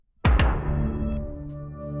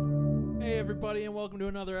everybody, and welcome to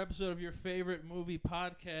another episode of your favorite movie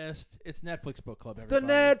podcast. It's Netflix Book Club, everybody.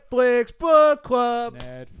 The Netflix Book Club.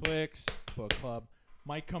 Netflix Book Club.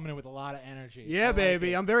 Mike coming in with a lot of energy. Yeah, I baby.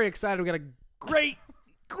 Like I'm very excited. We got a great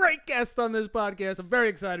guest on this podcast. I'm very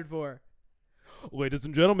excited for. Ladies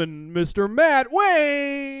and gentlemen, Mr. Matt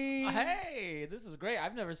Wayne. Hey, this is great.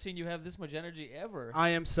 I've never seen you have this much energy ever. I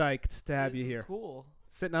am psyched to have This you is here. Cool.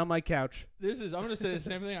 Sitting on my couch. I'm going to say the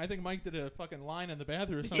same thing. I think Mike did a fucking line in the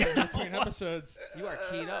bathroom or something between episodes. You are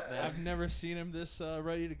keyed up, man. I've never seen him this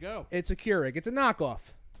ready to go. It's a Keurig. It's a knockoff.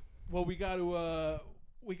 Well, we got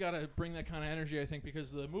to bring that kind of energy, I think,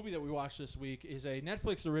 because the movie that we watched this week is a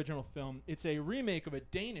Netflix original film. It's a remake of a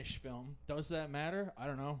Danish film. Does that matter? I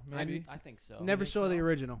don't know. Maybe. I think so. Never think saw the so.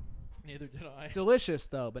 original. Neither did I. Delicious,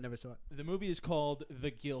 though, but never saw it. The movie is called The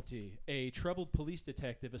Guilty. A troubled police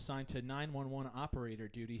detective assigned to 911 operator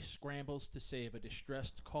duty scrambles to save a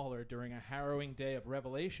distressed caller during a harrowing day of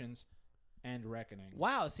revelations and reckoning.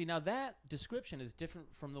 Wow. See, now that description is different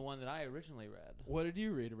from the one that I originally read. What did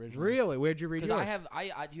you read originally? Really? Where'd you read Because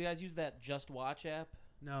yours? do you guys use that Just Watch app?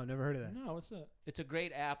 No, never heard of that. No, what's that? It's a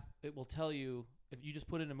great app. It will tell you, if you just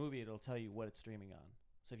put in a movie, it'll tell you what it's streaming on.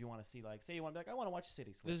 So if you want to see, like, say you want to be like, I want to watch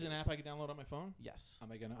City Slickers. This is an app I can download on my phone? Yes. I'm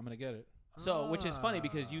gonna get it. So, which is funny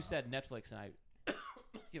because you said Netflix and I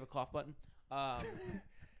you have a cough button.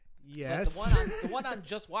 Yes. But the one on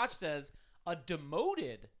Just Watch says a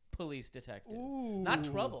demoted police detective, not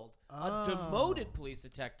troubled. A demoted police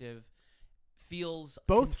detective feels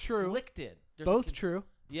Both true. conflicted. Both true.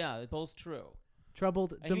 Yeah, they're both true.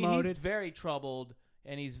 Troubled, And demoted. he's very troubled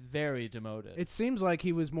and he's very demoted. It seems like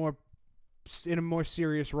he was more in a more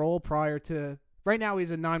serious role prior to. Right now, he's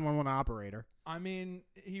a 911 operator. I mean,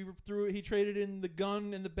 he traded in the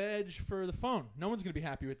gun and the badge for the phone. No one's gonna be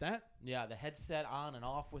happy with that. yeah, the headset on and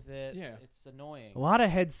off with it. Yeah. It's annoying. A lot of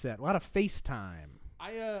headset, a lot of FaceTime.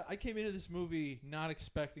 I came into this movie not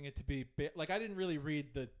expecting it to be like I didn't really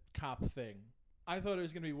read the cop thing. I thought it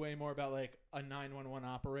was going to be way more about like a 911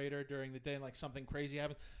 operator during the day and like something crazy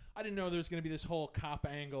happened. I didn't know there was going to be this whole cop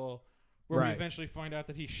angle where we Right. eventually find out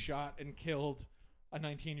that he shot and killed a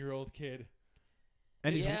 19-year-old kid.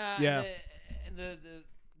 And he's, yeah. And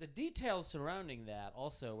the details surrounding that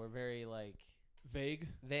also were very like Vague.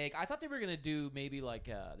 I thought they were gonna do maybe like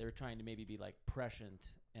they were trying to maybe be like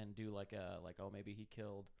prescient and do like maybe he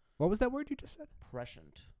killed What was that word you just said?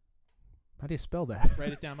 prescient. How do you spell that?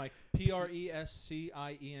 Write it down, Mike. Prescient. There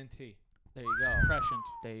you go. Prescient.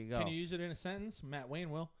 There you go. Can you use it in a sentence? Matt Wayne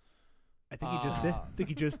will. I think he just did. I think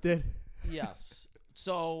he just did. Yes.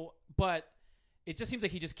 So, but it just seems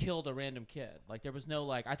like he just killed a random kid. Like there was no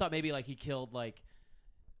like I thought maybe like he killed like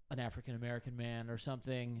an African American man or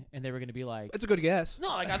something, and they were gonna be like, That's a good guess. no,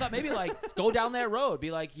 like I thought maybe like go down that road, be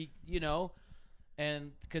like he,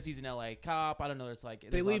 and because he's an LA cop, I don't know. There's like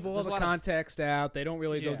They leave all the context out. They don't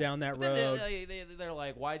really go Yeah. down that But then road. they're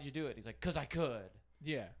like, why'd you do it? He's like, because I could.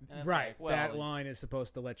 Yeah. And it's Right. like, well, that line is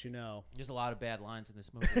supposed to let you know. There's a lot of bad lines in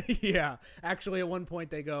this movie. Yeah. Actually, at one point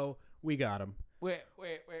they go, "We got him," wait.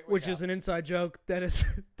 which is an inside joke Dennis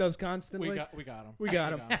does constantly. We got him. We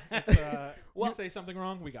got him. You say something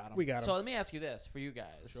wrong, we got him. We got him. So let me ask you this for you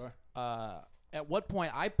guys. Sure. At what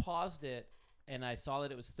point I paused it and I saw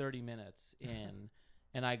that it was 30 minutes in,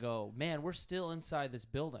 and I go, man, we're still inside this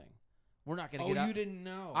building. We're not going to get out. You didn't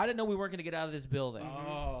know. I didn't know we weren't going to get out of this building.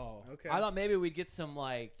 Oh. Okay. I thought maybe we'd get some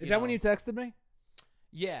like. Is that when you texted me?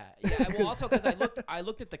 Yeah. Well, also because I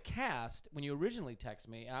looked at the cast when you originally texted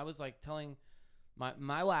me, and I was like telling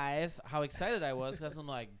my wife how excited I was because I'm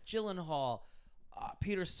like Gyllenhaal,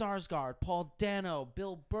 Peter Sarsgaard, Paul Dano,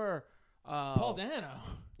 Bill Burr. Paul Dano.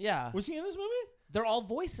 Yeah. Was he in this movie? They're all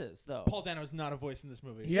voices though. Paul Dano's not a voice in this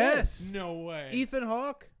movie. Yes. No way. Ethan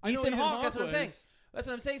Hawke. I know Ethan Hawke. That's what I'm was. saying. That's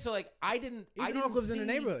what I'm saying. So like I didn't. Ethan Hawke lives in the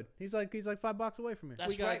neighborhood. He's like 5 blocks away from me.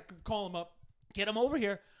 That's We gotta right. call him up. Get him over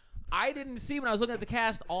here. I didn't see when I was looking at the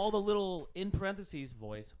cast all the little in parentheses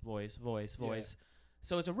voice. So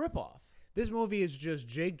it's a ripoff. This movie is just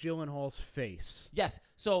Jake Gyllenhaal's face. Yes.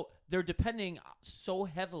 So they're depending so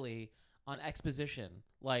heavily on exposition.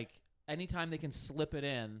 Like anytime they can slip it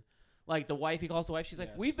in. Like the wife, he calls the wife. She's like,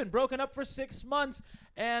 Yes. "We've been broken up for 6 months,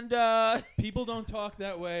 and People don't talk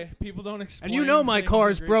that way. People don't explain. And you know my things car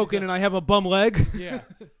in is great broken detail. and I have a bum leg. Yeah.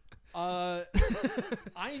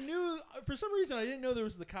 I knew for some reason I didn't know there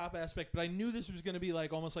was the cop aspect, but I knew this was going to be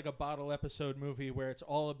like almost like a bottle episode movie where it's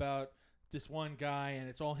all about this one guy and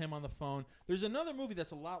it's all him on the phone. There's another movie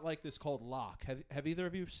that's a lot like this called Locke. Have either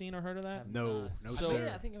of you seen or heard of that? No, no, So,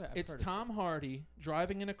 sir. I think I've It's heard of it. Tom Hardy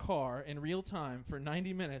driving in a car in real time for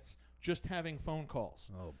 90 minutes just having phone calls.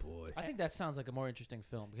 Oh boy. I think that sounds like a more interesting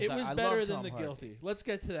film. Because It was I better love than Tom The Hardy. Guilty. Let's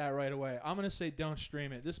get to that right away. I'm going to say don't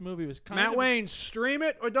stream it. This movie was kind Matt of... Wayne, stream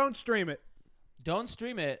it or don't stream it. Don't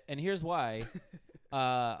stream it, and here's why.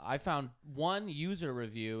 I found one user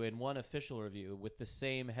review and one official review with the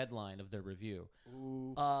same headline of their review.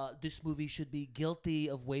 Ooh. This movie should be guilty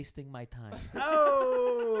of wasting my time.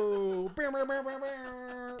 Oh.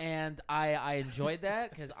 And I enjoyed that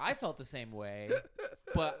because I felt the same way.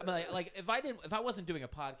 But like if I wasn't doing a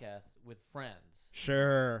podcast with friends,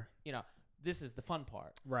 Sure. you know, this is the fun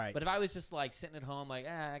part. Right. But if I was just like sitting at home, like,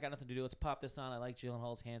 I got nothing to do, let's pop this on. I like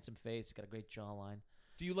Gyllenhaal's handsome face. He's got a great jawline.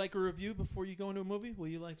 Do you like a review before you go into a movie? Will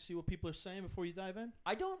you like see what people are saying before you dive in?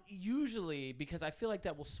 I don't usually because I feel like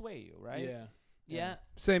that will sway you, right? Yeah. Yeah.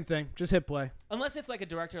 Same thing. Just hit play. Unless it's like a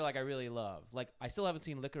director like I really love. Like I still haven't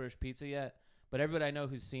seen Licorice Pizza yet, but everybody I know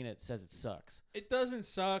who's seen it says it sucks. It doesn't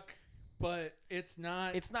suck, but it's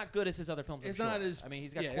not... It's not good as his other films. It's I'm not sure. as... I mean,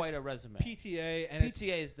 he's got yeah, quite it's a resume. PTA, and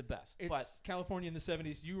PTA is the best. it's But California in the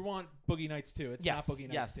 70s. You want Boogie Nights too. It's yes, not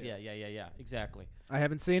Boogie Nights too. yeah, exactly. I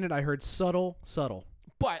haven't seen it. I heard subtle.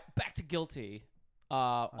 But back to Guilty.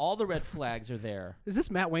 All the red flags are there. Is this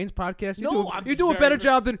Matt Wayne's podcast? No, I'm you do a very- better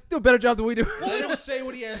job than we do. Let him say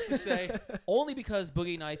what he has to say. Only because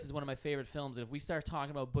Boogie Nights is one of my favorite films. And if we start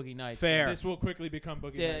talking about Boogie Nights, Fair. This will quickly become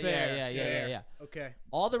Boogie Yeah, Nights. yeah. Okay.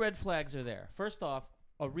 All the red flags are there. First off,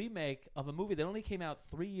 a remake of a movie that only came out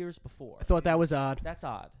 3 years before. I thought that was odd. That's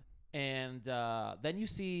odd. And then you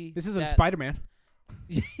see This isn't that- Spider-Man.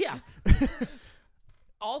 Yeah.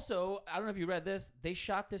 Also, I don't know if you read this. They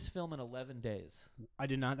shot this film in 11 days. I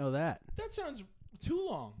did not know that. That sounds too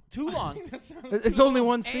long. Too long. That sounds It's too only long.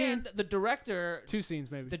 one scene. And the director, 2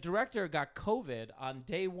 scenes maybe. got COVID on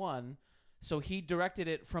day one, so he directed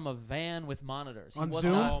it from a van with monitors. He On was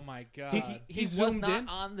Zoom? not- Oh my god. He was zoomed not in?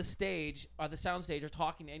 on the stage or the sound stage or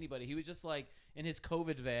talking to anybody. He was just like in his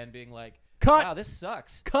COVID van, being like, Cut. "Wow, this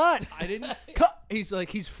sucks." Cut. I didn't. Cut.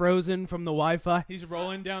 He's frozen from the Wi-Fi. He's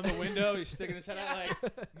rolling down the window. He's sticking his head out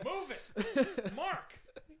like, move it, Mark.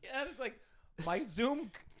 Yeah, it's like my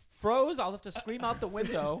Zoom froze. I'll have to scream out the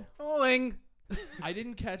window. Rolling. I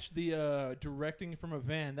didn't catch the directing from a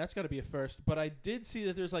van. That's got to be a first. But I did see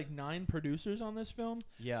that there's like 9 producers on this film,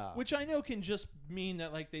 Yeah. which I know can just mean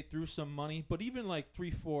that like they threw some money. But even like 3,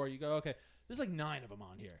 4, you go, okay, there's like 9 of them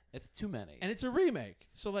on here, It's too many. and it's a remake.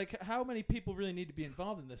 So like, how many people really need to be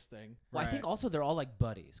involved in this thing? Well, I think also they're all like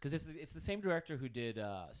buddies because it's the same director who did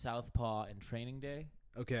Southpaw and Training Day,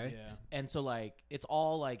 Okay. Yeah. and so like it's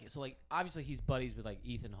all like obviously he's buddies with like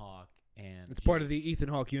Ethan Hawke and It's part of the Ethan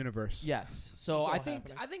Hawke universe. yes. So It's all I think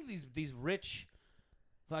happening. these rich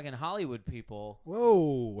fucking Hollywood people.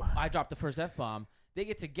 Whoa. I dropped the first F-bomb. They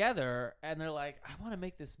get together and they're like, I want to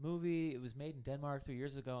make this movie. It was made in Denmark 3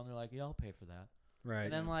 years ago, and they're like, yeah, I'll pay for that. Right.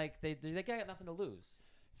 And then like they got nothing to lose.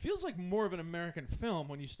 Feels like more of an American film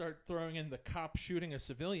when you start throwing in the cop shooting a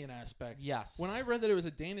civilian aspect. Yes. When I read that it was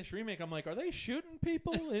a Danish remake, I'm like, are they shooting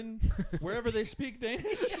people in wherever they speak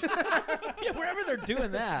Danish? yeah, wherever they're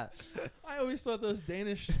doing that, I always thought those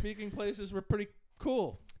Danish-speaking places were pretty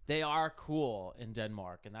cool. they are cool in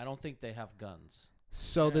Denmark, and I don't think they have guns.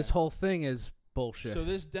 So Yeah. this whole thing is bullshit. So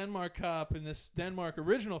this Denmark cop in this Denmark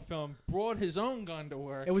original film brought his own gun to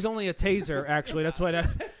work. It was only a taser, actually. That's why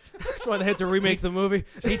that's why they had to remake the movie.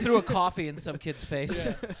 He threw a coffee in some kid's face.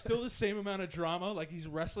 Yeah, still the same amount of drama. Like he's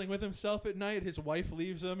wrestling with himself at night. His wife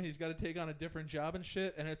leaves him. He's got to take on a different job and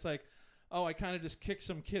shit. And it's like, oh, I kind of just kicked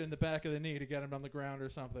some kid in the back of the knee to get him on the ground or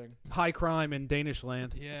something. High crime in Danish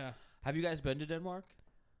land. Yeah, Have you guys been to Denmark?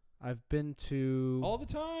 I've been to all the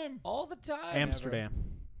time. All the time. Amsterdam.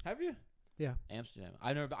 Have you? Amsterdam.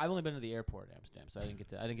 I've only been to the airport in Amsterdam, so I didn't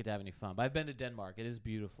get to have any fun. But I've been to Denmark. It is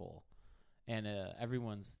beautiful, and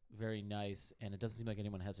everyone's very nice, and it doesn't seem like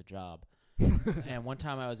anyone has a job. And one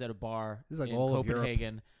time I was at a bar This is like in all of Europe.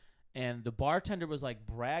 Copenhagen, and the bartender was like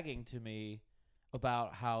bragging to me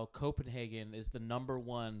about how Copenhagen is the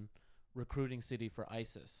 #1 recruiting city for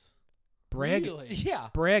ISIS. Bragging. Really? Yeah,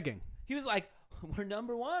 Bragging. he was like, "We're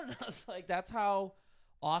 #1." I was like, "That's how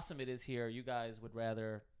awesome it is here. You guys would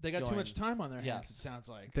rather They got too join." much time on their hands. Yes. It sounds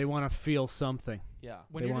like. They want to feel something. Yeah.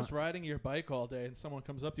 When They you're want- just riding your bike all day and someone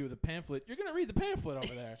comes up to you with a pamphlet, you're gonna read the pamphlet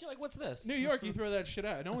over there. You're like, "What's this?" New York, you throw that shit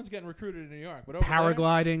out. No one's getting recruited in New York. But over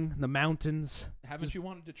Paragliding, the mountains. there, haven't you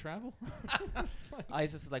wanted to travel?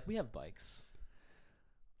 ISIS is like, "We have bikes."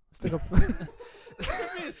 Stick up. Give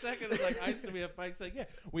me a second. It's like, I said we have bikes. Like, yeah,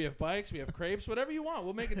 we have bikes, we have crepes, whatever you want.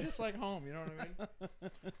 We'll make it just like home. You know what I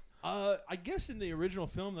mean? I guess in the original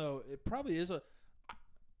film, though, it probably is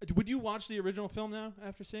Would you watch the original film now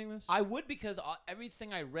after seeing this? I would, because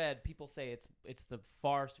everything I read, people say it's the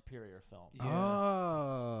far superior film. Yeah.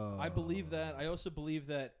 Oh. I believe that. I also believe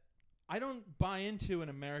that I don't buy into an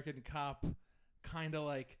American cop kind of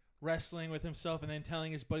like wrestling with himself and then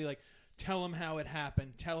telling his buddy, like, tell him how it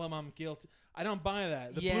happened. Tell him I'm guilty. I don't buy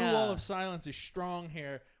that. The blue Yeah. wall of silence is strong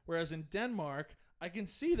here. Whereas in Denmark, I can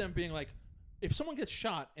see them being like, if someone gets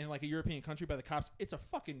shot in like a European country by the cops, it's a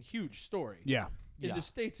fucking huge story. Yeah. In Yeah. the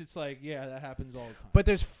States, it's like, yeah, that happens all the time. But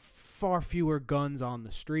there's far fewer guns on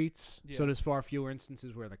the streets, Yeah. so there's far fewer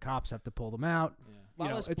instances where the cops have to pull them out. yeah. A you lot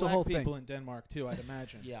know, less it's a black whole people thing. in Denmark, too, I'd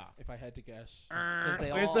imagine. Yeah. If I had to guess. 'Cause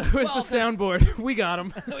they Where's all- the well, the soundboard? We got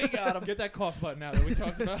him. We got him. Get that cough button out that we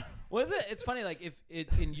talked about. Well, is it? It's funny. Like if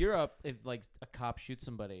in Europe, if like a cop shoots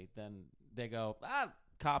somebody, then they go,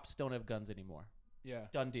 cops don't have guns anymore. Yeah.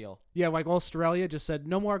 Done deal. Yeah, like Australia just said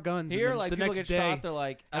no more guns. and Here, then like the people next get day, shot, they're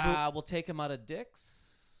like, we'll take him out of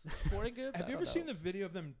Dick's Sporting Goods. Have you ever seen the video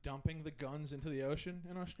of them dumping the guns into the ocean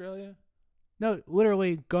in Australia? no,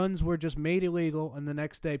 literally guns were just made illegal, and the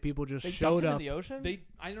next day people just They showed dumped him up. in the ocean?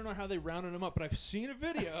 I don't know how they rounded them up, but I've seen a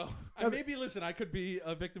video. Listen, I could be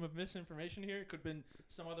a victim of misinformation here. It could have been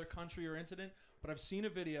some other country or incident, but I've seen a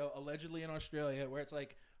video allegedly in Australia where it's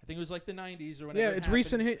like, I think it was like the 90s or whenever. Yeah, it it's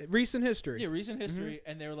happened. recent history. Yeah, recent history,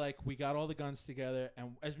 and they were like, we got all the guns together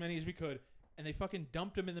and as many as we could, and they fucking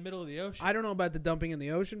dumped them in the middle of the ocean. I don't know about the dumping in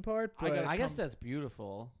the ocean part, but I guess that's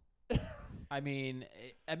beautiful. I mean,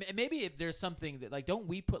 maybe if there's something that, like, don't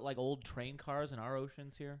we put like old train cars in our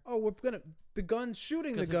oceans here? the guns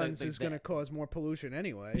shooting the 'Cause of guns is gonna cause more pollution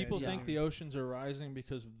anyway. People Yeah. think the oceans are rising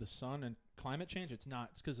because of the sun and climate change. It's not.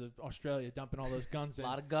 It's because of Australia dumping all those guns A in.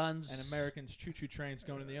 lot of guns. And Americans choo-choo trains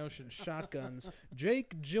going in the ocean. shotguns.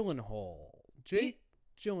 Jake Gyllenhaal.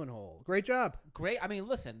 Gyllenhaal. Great job. Great. I mean,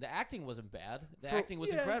 listen, the acting wasn't bad. The For- acting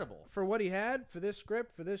was yeah. incredible. For what he had, for this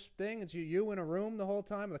script, for this thing, it's you in a room the whole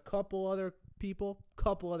time with a couple other people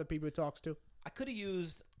he talks to. I could have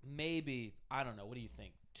used maybe, I don't know, what do you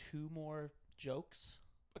think? 2 more jokes?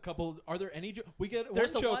 A couple. Are there any? We get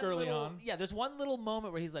There's one the joke one early little, on. Yeah, there's one little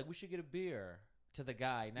moment where he's like, we should get a beer to the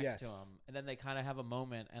guy next to Yes. him. And then they kind of have a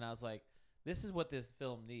moment, and I was like, this is what this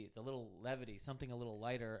film needs. A little levity, something a little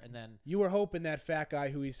lighter, and then, You were hoping that fat guy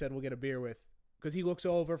who he said we'll get a beer with, because he looks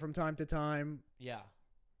over from time to time, yeah.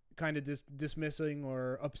 kind of dismissing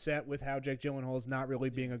or upset with how Jake Gyllenhaal is not really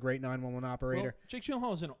being a great 911 operator. Well, Jake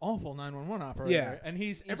Gyllenhaal is an awful 911 operator. Yeah. And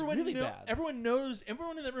he's everyone really bad. Everyone knows.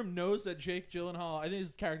 Everyone in that room knows that Jake Gyllenhaal. I think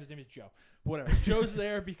his character's name is Joe. Whatever. Joe's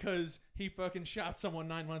there because he fucking shot someone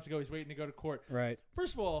 9 months ago. He's waiting to go to court. Right.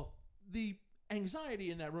 First of all, the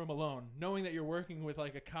anxiety in that room alone, knowing that you're working with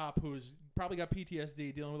like a cop who's probably got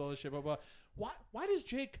PTSD, dealing with all this shit, blah blah. Why does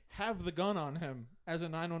Jake have the gun on him as a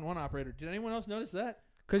 911 operator? Did anyone else notice that?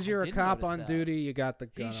 Because I you're a didn't cop notice on that. duty, you got the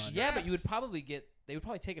gun He's- on. Yeah, but you would Straps. probably they would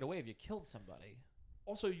probably take it away if you killed somebody.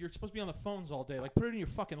 Also, you're supposed to be on the phones all day. Like, put it in your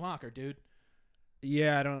fucking locker, dude.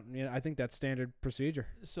 Yeah, I think that's standard procedure.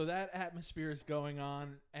 So that atmosphere is going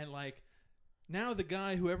on, and like now the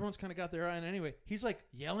guy who everyone's kind of got their eye on anyway, he's like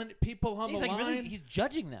yelling at people on He's the like line. really, he's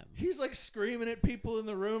judging them. He's like screaming at people in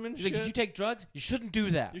the room and He's shit. like, did you take drugs? You shouldn't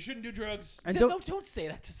do that. You shouldn't do drugs. And Don't say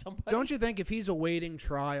that to somebody. Don't you think if he's awaiting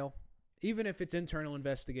trial, even if it's internal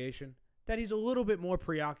investigation, that he's a little bit more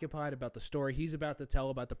preoccupied about the story he's about to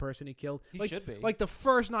tell about the person he killed? He like, should be. Like the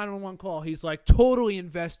first 911 call, he's like totally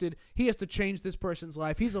invested. He has to change this person's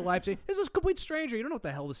life. He's a lifesaver. This is a complete stranger. You don't know what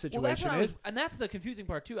the hell the Well, that's situation what I is. was, and that's the confusing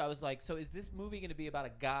part too. I was like, so is this movie going to be about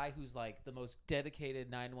a guy who's like the most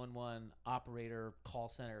dedicated 911 operator call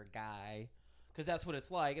center guy? Because that's what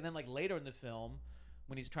it's like. And then like later in the film,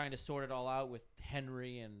 when he's trying to sort it all out with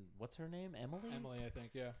Henry and what's her name, Emily. Emily, I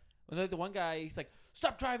think, yeah. And like the one guy, he's like,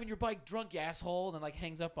 "Stop driving your bike drunk, you asshole," and then like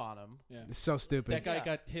hangs up on him. Yeah. It's so stupid. That guy Yeah.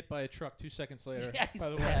 got hit by a truck 2 seconds later. Yeah, he's by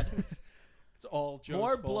the dead. way. It's all Joe's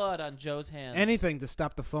More fault. blood on Joe's hands. Anything to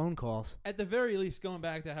stop the phone calls. At the very least, going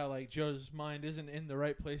back to how like Joe's mind isn't in the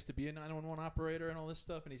right place to be a 911 operator and all this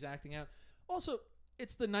stuff, and he's acting out. Also,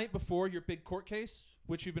 it's the night before your big court case,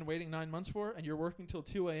 which you've been waiting 9 months for, and you're working till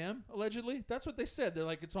 2 a.m. allegedly. That's what they said. They're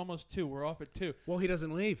like, it's almost 2. We're off at 2. Well, he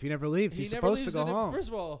doesn't leave. He never leaves. He He's never supposed to leaves go in it. home. First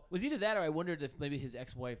of all, Was either that, or I wondered if maybe his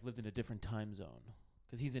ex-wife lived in a different time zone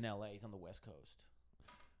because he's in L.A. He's on the West Coast.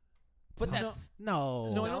 But No. that's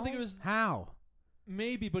No. no, I don't think it was How?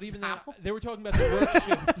 maybe, but even How? though they were talking about the work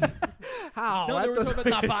shift. How? No, That they were talking doesn't about it's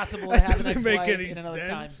not make- possible to that have an doesn't make ex-wife any in another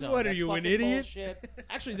time sense. zone. What are That's you, an fucking idiot? bullshit.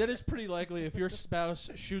 Actually, that is pretty likely. If your spouse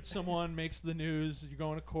shoots someone, makes the news, you're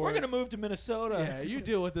going to court. We're gonna move to Minnesota, Yeah, you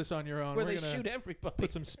deal with this on your own. where We're they gonna shoot everybody.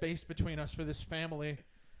 put some space between us for this family.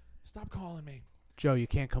 Stop calling me. Joe, you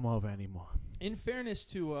can't come over anymore. In fairness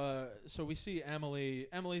to, so we see Emily.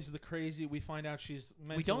 Emily's the crazy. We find out she's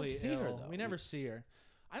mentally see ill. her, though. We never see her.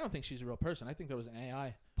 I don't think she's a real person. I think that was an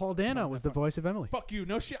AI. Paul Dano was the voice of Emily. Fuck you.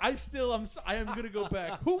 No shit. I am gonna go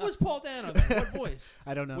back. Who was Paul Dano? Then? What voice?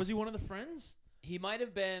 I don't know. Was he one of the friends? He might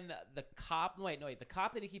have been the cop. Wait, the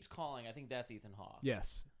cop that he keeps calling. I think that's Ethan Hawke.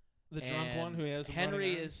 Yes. The drunk And one who has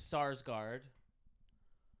Henry is Sarsgaard.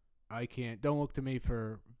 I can't. Don't look to me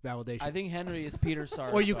for validation. I think Henry is Peter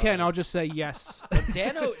Sarsgaard. or you can. I'll just say yes. But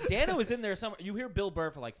Dano is in there somewhere. You hear Bill Burr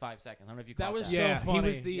for like 5 seconds. I don't know if you That caught was that. so yeah, he funny.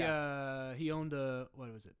 was the. He owned a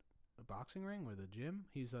what was it? A boxing ring or the gym?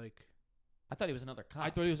 He's like. I thought he was another cop. I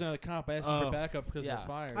thought he was another cop asking Oh. for backup because Yeah. of the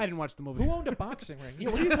fires. I didn't watch the movie. Who owned a boxing ring? Yeah,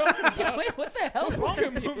 what are you talking about? Yeah, wait, what the hell's wrong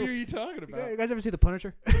What with movie are you? you talking about? You guys ever see The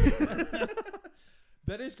Punisher?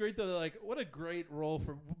 That is great though. Like, what a great role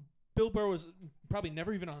for Bill Burr. Was probably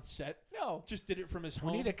never even on set. No. Just did it from his We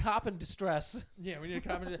home. need a cop in distress. Yeah, we need a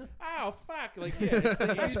comment. Oh fuck! Like, yeah, it's the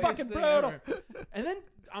That's easiest fucking thing brutal. ever. And then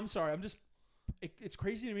I'm sorry, it's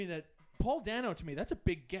crazy to me that Paul Dano, to me, that's a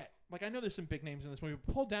big get. Like, I know there's some big names in this movie,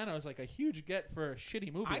 but Paul Dano is like a huge get for a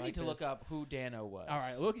shitty movie. I like need to this. look up who Dano was. All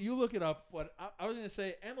right, look it up. But I was gonna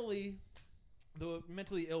say Emily, the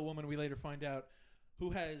mentally ill woman we later find out, who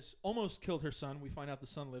has almost killed her son. We find out the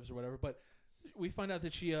son lives or whatever, but we find out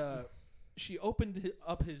that she opened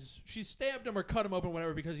up she stabbed him or cut him open,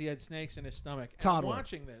 whatever, because he had snakes in his stomach. And I'm Toddler.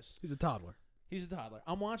 watching this. He's a toddler. He's a toddler.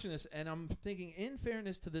 I'm watching this, and I'm thinking, in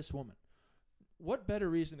fairness to this woman, what better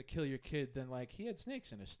reason to kill your kid than, like, he had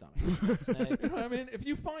snakes in his stomach? Snakes. You know what I mean? If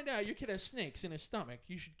you find out your kid has snakes in his stomach,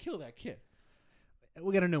 you should kill that kid.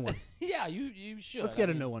 We'll get a new one. Yeah, you should. Let's get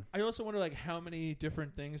a new one. I also wonder, like, how many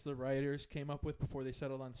different things the writers came up with before they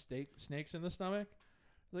settled on snakes in the stomach.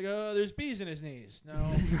 Like, there's bees in his knees.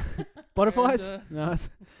 No. Butterflies? There's, No.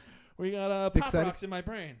 we got It's pop exciting. rocks in my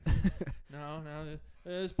brain. No.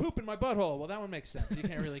 There's poop in my butthole. Well, that one makes sense. You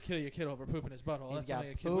can't really kill your kid over poop in his butthole. He's That's got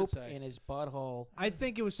something a kid would poop say. in his butthole. I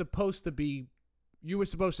think it was supposed to be. You were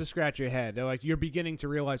supposed to scratch your head. They're like, you're beginning to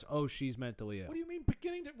realize, oh, she's mentally ill. What do you mean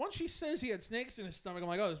beginning to... Once she says he had snakes in his stomach, I'm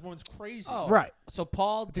like, oh, this woman's crazy. Oh. Right. So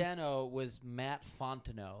Paul Dano was Matt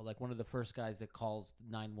Fontenot, like one of the first guys that calls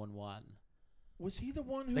 911. Was he the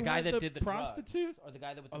one who The guy had that did the prostitute? drugs, or the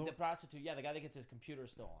guy that Oh. the prostitute? Yeah, the guy that gets his computer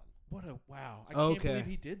stolen. What a... Wow. I Okay. can't believe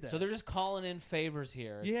he did that. So they're just calling in favors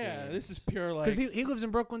here. it Yeah, seems. this is pure, like... Because he lives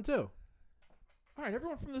in Brooklyn, too. All right,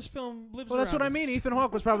 everyone from this film lives Well, that's what I around mean. us. Ethan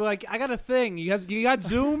Hawke was probably like, I got a thing. You got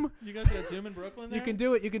Zoom? You guys got Zoom in Brooklyn there? You can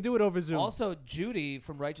do it. You can do it over Zoom. Also, Judy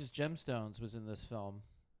from Righteous Gemstones was in this film,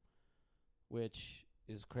 which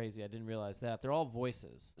is crazy. I didn't realize that. They're all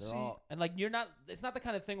voices. They're See- all and like you're not. It's not the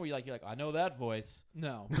kind of thing where you're like I know that voice.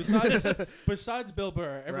 No. Besides Bill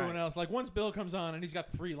Burr, everyone Right. else, like once Bill comes on and he's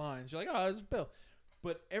got 3 lines, you're like, oh, it's Bill.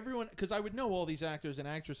 But everyone, because I would know all these actors and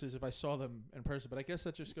actresses if I saw them in person, but I guess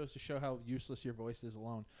that just goes to show how useless your voice is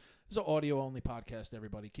alone. This is an audio-only podcast,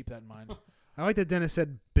 everybody. Keep that in mind. I like that Dennis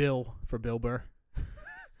said Bill for Bill Burr.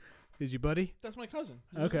 Is you buddy? That's my cousin.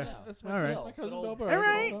 Okay. Yeah. That's All right. my cousin Good Bill old Burr. All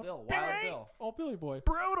right. Bill, Wild Bill. Oh, Billy Boy.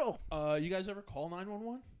 Brutal. You guys ever call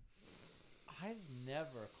 911? I've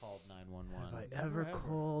never called 911. Have I Never, ever ever.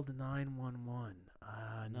 called 911?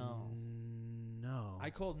 No. No. I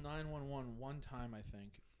called 911 one time, I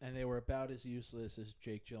think, and they were about as useless as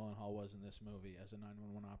Jake Gyllenhaal was in this movie as a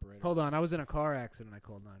 911 operator. Hold on. I was in a car accident. I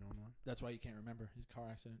called 911. That's why you can't remember his car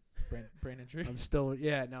accident, brain injury. I'm still.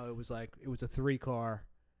 Yeah. No. It was a 3-car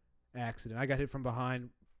accident. I got hit from behind,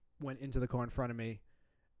 went into the car in front of me,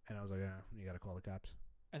 and I was like, you got to call the cops.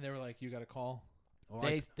 And they were like, "You got to call." Or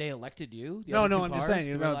I- They elected you. The no, other no. two I'm just cars? saying.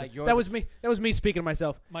 They You were know, like, you're that the- was me. That was me speaking to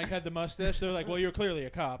myself. Mike had the mustache. They're like, "Well, you're clearly a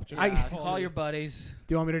cop." Just Yeah, call call me." your buddies.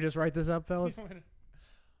 Do you want me to just write this up, fellas?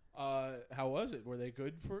 How was it? Were they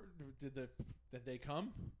good for? Did they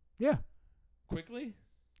come Yeah. quickly?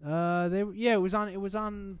 It was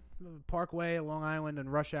on Parkway, Long Island,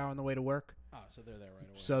 and rush hour on the way to work. Ah, so they're there right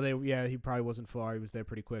away. So he probably wasn't far. He was there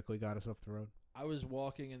pretty quickly. Got us off the road. I was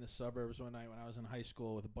walking in the suburbs one night when I was in high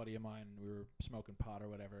school with a buddy of mine. We were smoking pot or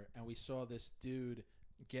whatever, and we saw this dude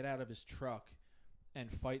get out of his truck and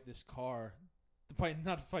fight this car.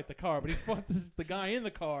 Not fight the car, but he fought the guy in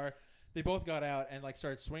the car. They both got out and like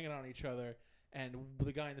started swinging on each other. And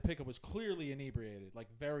the guy in the pickup was clearly inebriated, like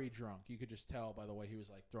very drunk. You could just tell by the way he was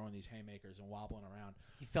like throwing these haymakers and wobbling around.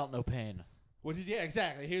 He felt no pain. Yeah,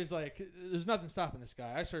 exactly. He was like, there's nothing stopping this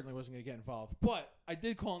guy. I certainly wasn't going to get involved. But I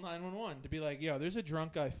did call 911 to be like, yo, there's a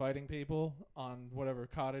drunk guy fighting people on whatever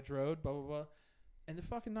Cottage Road, blah, blah, blah. And the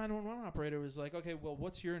fucking 911 operator was like, okay, well,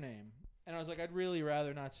 what's your name? And I was like, I'd really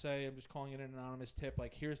rather not say. I'm just calling it an anonymous tip.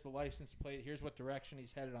 Like, here's the license plate. Here's what direction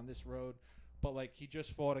he's headed on this road. But, like, he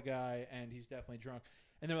just fought a guy, and he's definitely drunk.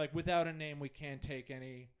 and they're like, without a name, we can't take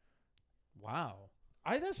any. Wow.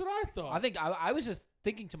 That's what I thought. I think I was just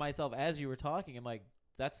thinking to myself as you were talking. I'm like,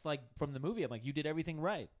 that's like from the movie. I'm like, you did everything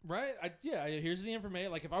right. Right? Here's the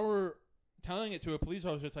information. Like, if I were telling it to a police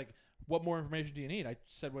officer, it's like, what more information do you need? I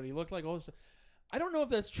said what he looked like, all this stuff. I don't know if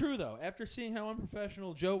that's true, though. After seeing how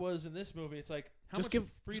unprofessional Joe was in this movie, it's like, how Just much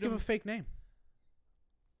give him a fake name.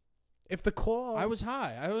 If the call, I was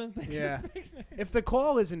high. I wasn't thinking. Yeah. of fake name. if the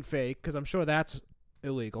call isn't fake, because I'm sure that's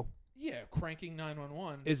illegal, Yeah, cranking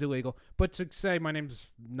 911. is illegal. But to say my name's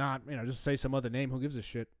not, just say some other name. Who gives a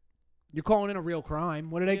shit? You're calling in a real crime.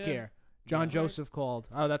 What do they Yeah. care? John Yeah. Joseph called.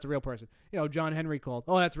 Oh, that's a real person. John Henry called.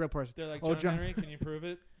 Oh, that's a real person. They're like, Oh, John Henry, can you prove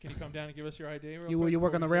it? Can you come down and give us your ID? Real You quick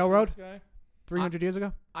work before on the we search railroad? this guy? 300 years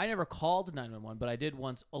ago. I never called 911, but I did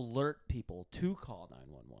once alert people to call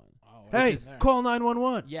 911. Oh, Hey, what's in there? call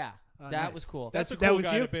 911. Yeah, Oh, that nice. was cool. That's a that cool was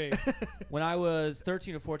guy you? to be. When I was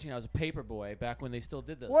 13 or 14, I was a paper boy back when they still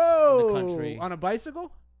did this Whoa! in the country. On a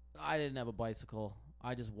bicycle I didn't have a bicycle.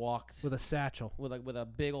 I just walked with a satchel, with a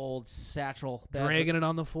big old satchel, dragging it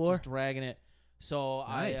on the floor. just dragging it. So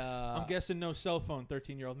Nice. I'm guessing no cell phone,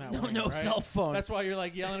 13-year-old Matt. no, Wayne, no right? cell phone. That's why you're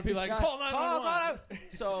like yelling at people like, God, call 911.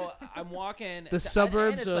 So I'm walking The and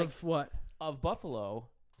suburbs it's of like, what? of Buffalo,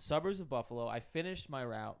 suburbs of Buffalo. I finished my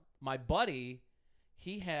route. My buddy,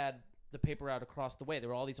 he had the paper route across the way. There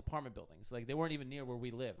were all these apartment buildings. Like they weren't even near where we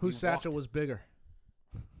lived. Whose We satchel walked. was bigger?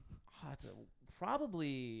 It's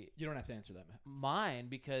probably You don't have to answer that, Matt. mine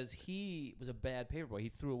because he was a bad paper boy. He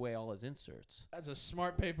threw away all his inserts. That's a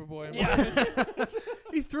smart paper boy. Yeah.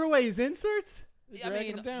 He threw away his inserts. I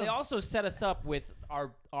mean, they also set us up with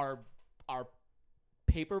our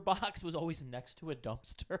paper box was always next to a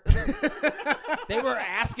dumpster. They were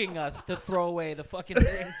asking us to throw away the fucking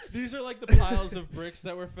things. These are like the piles of bricks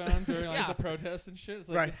that were found during like Yeah. the protests and shit. It's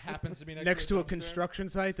like Right. it happens to be Next to a dumpster. construction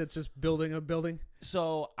site that's just building a building.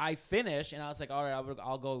 So I finish, and I was like, all right,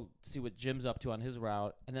 I'll go see what Jim's up to on his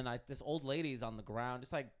route. And then this old lady's on the ground,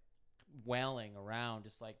 just like wailing around,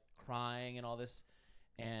 just like crying and all this.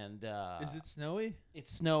 And Is it snowy?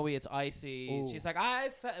 it's snowy, it's icy. Ooh. She's like,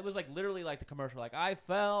 it was like literally like the commercial, like, I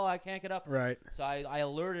fell, I can't get up. Right. So I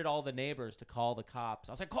alerted all the neighbors to call the cops.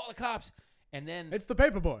 I was like, call the cops. And then It's the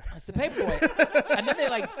paper boy. it's the paper boy. And then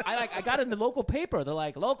I got in the local paper. They're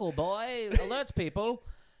like, local boy alerts people.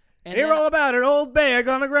 And Hear then all about it. Old bag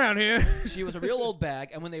on the ground here. she was a real old bag.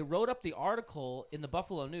 And when they wrote up the article in the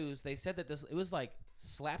Buffalo News, they said that it was like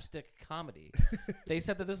slapstick comedy. They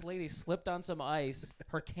said that this lady slipped on some ice,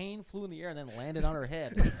 her cane flew in the air, and then landed on her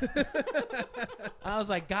head. I was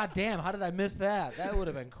like, God damn, how did I miss that? That would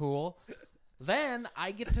have been cool. Then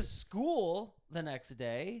I get to school the next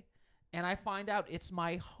day, and I find out it's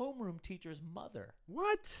my homeroom teacher's mother.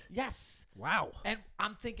 What? Yes. Wow. And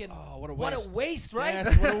I'm thinking, Oh, what a what waste. a waste, right?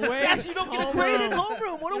 Yes, what a waste. Yes, you don't get a grade in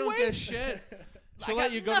homeroom. What You a don't get waste. shit. I She'll got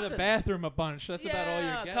let you go to the nothing. bathroom a bunch. That's about all you're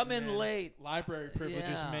Yeah, getting. come in man. late. Library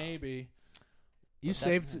privileges, Yeah. maybe. You But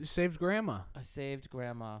that's- saved grandma. I saved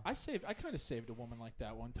grandma. I kind of saved a woman like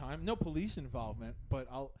that one time. No police involvement, but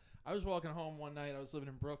I was walking home one night. I was living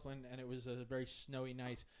in Brooklyn, and it was a very snowy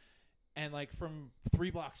night. And like from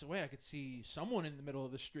 3 blocks away, I could see someone in the middle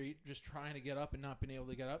of the street just trying to get up and not being able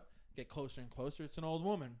to get up. Get closer and closer. It's an old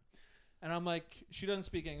woman. And I'm like, she doesn't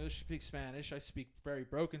speak English. She speaks Spanish. I speak very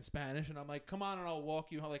broken Spanish. And I'm like, come on and I'll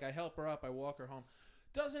walk you. Like I help her up. I walk her home.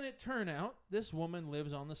 Doesn't it turn out this woman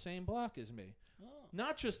lives on the same block as me? Oh.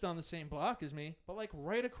 Not just on the same block as me, but like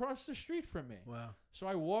right across the street from me. Wow. So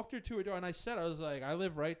I walked her to her door and I said, I was like, I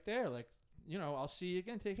live right there. Like, I'll see you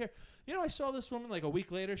again. Take care. I saw this woman like a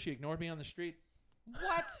week later. She ignored me on the street.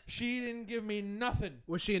 What? She didn't give me nothing.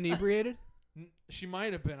 Was she inebriated? She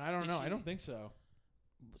might have been. I don't Did know. she- I don't think so.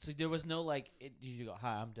 So there was no you go,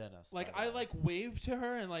 hi, I'm Dennis. Like Bye-bye. I like waved to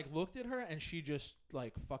her and like looked at her and she just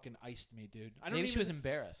like fucking iced me, dude. I don't Maybe she even- was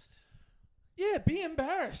embarrassed. Yeah, be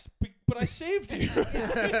embarrassed, but I saved you. You know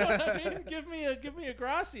what I mean? Give me a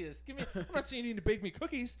gracias. I'm not saying you need to bake me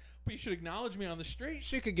cookies, but you should acknowledge me on the street.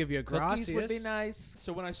 She could give you a Cookies gracias. would be nice.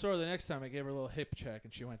 So when I saw her the next time, I gave her a little hip check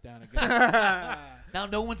and she went down again. Now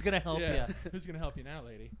no one's gonna help Yeah. you. Who's gonna help you now,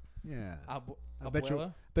 lady? Yeah. I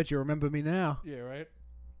Abuela? bet you remember me now. Yeah, right.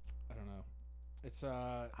 I don't know. It's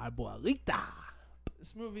Abuelita.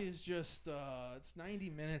 this movie is just it's 90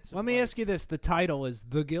 minutes. Let me ask you this: the title is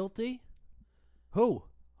 "The Guilty." Who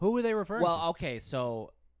were they referring Well, to? okay,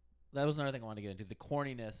 so that was another thing I wanted to get into, the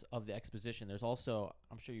corniness of the exposition. There's also,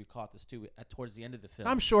 I'm sure you caught this too, towards the end of the film.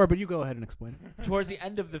 I'm sure, but you go ahead and explain it. Towards the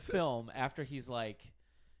end of the film, after he's like,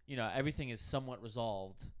 everything is somewhat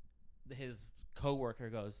resolved, his coworker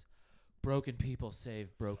goes, "Broken people save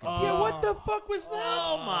broken people." Yeah, what the fuck was that?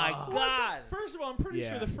 Oh my What the- God. First of all, I'm pretty Yeah.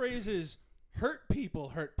 sure the phrase is hurt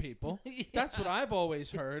people. Yeah. That's what I've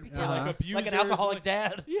always heard. For Uh-huh. like abusers, Like an alcoholic like,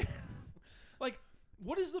 dad. Yeah. Like,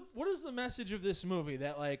 what is the message of this movie?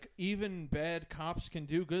 That like even bad cops can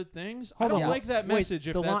do good things? Hold I don't on. like that Wait, message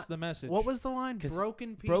if the that's li- the message. What was the line? 'Cause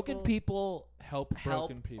Broken people. Broken people help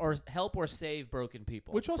broken people? help or save broken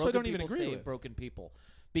people. Which also I broken don't even people agree save with. broken people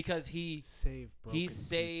because he Broken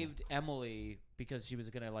saved Emily because she was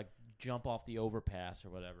gonna like jump off the overpass or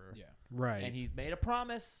whatever. Yeah. people. Right. And he made a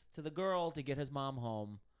promise to the girl to get his mom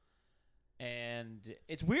home. And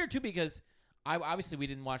it's weird too because obviously we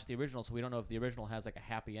didn't watch the original, so we don't know if the original has like a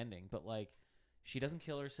happy ending. But like, she doesn't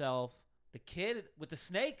kill herself. The kid with the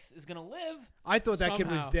snakes is gonna live. I thought that kid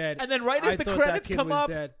was Somehow. dead. And then right as I the thought credits that kid come was up,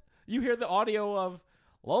 dead. you hear the audio of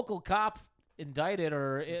local cop indicted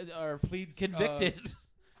or Pleads convicted. Yeah,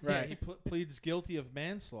 Right. he pleads guilty of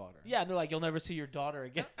manslaughter. Yeah, and they're like, you'll never see your daughter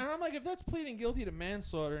again. And I'm like, if that's pleading guilty to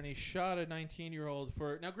manslaughter and he shot a 19-year-old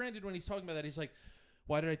for... Now, granted, when he's talking about that, he's like,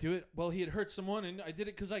 why did I do it? Well, he had hurt someone and I did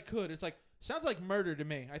it because I could. It's like, sounds like murder to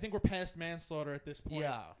me. I think we're past manslaughter at this point.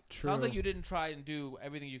 Yeah. True. Sounds like you didn't try and do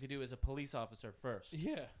everything you could do as a police officer first.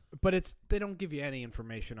 Yeah. But they don't give you any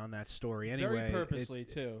information on that story anyway. Very purposely,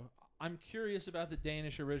 too. I'm curious about the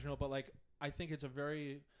Danish original, but, like, I think it's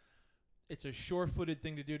a sure-footed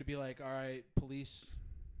thing to do to be like, all right, police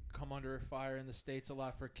come under fire in the States a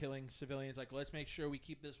lot for killing civilians. Like, let's make sure we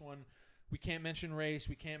keep this one. We can't mention race.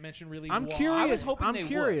 We can't mention really I'm why. curious. I was hoping I'm they would.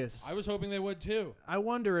 curious. I was hoping they would, too. I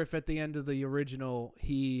wonder if at the end of the original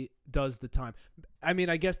he does the time. I mean,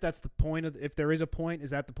 I guess that's the point of. If there is a point,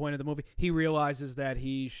 is that the point of the movie? He realizes that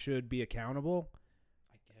he should be accountable.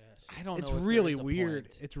 I guess. I don't know. It's if there really is a weird.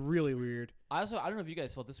 point. It's really weird. I don't know if you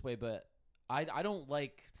guys felt this way, but I don't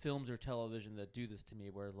like films or television that do this to me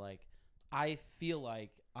where like I feel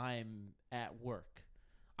like I'm at work.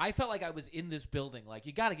 I felt like I was in this building. Like,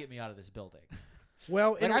 you got to get me out of this building.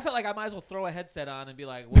 Well, Like, I felt like I might as well throw a headset on and be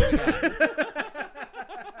like, what do we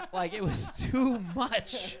got? Like, it was too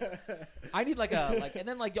much. I need like and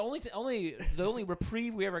then like the only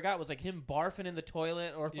reprieve we ever got was like him barfing in the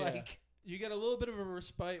toilet or Yeah. like. You get a little bit of a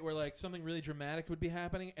respite where like something really dramatic would be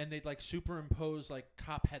happening, and they'd like superimpose like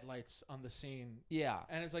cop headlights on the scene, Yeah.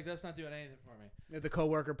 and it's like that's not doing anything for me. the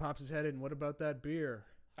coworker pops his head in. What about that beer?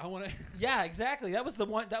 I want to. Yeah, exactly. That was the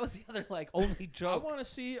one. That was the other like only I joke. want to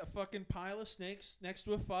see a fucking pile of snakes next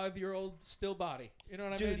to a 5-year-old still body. You know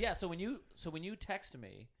what I Dude, mean? yeah. So when you text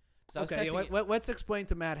me, 'cause I was Okay, texting you- let's explain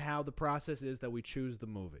to Matt how the process is that we choose the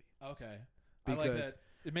movie. Okay. I like Because- that.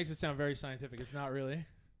 It makes it sound very scientific. It's not really.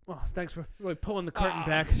 Well, thanks for really pulling the curtain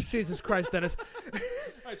back. Jesus Christ, Dennis. All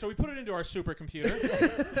right, so we put it into our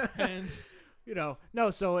supercomputer, and No,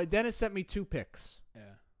 so Dennis sent me 2 picks. yeah.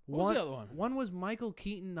 What was the other one? One was Michael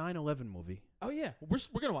Keaton 9/11 movie. Oh yeah, we're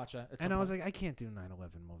gonna watch that. And I was like, I can't do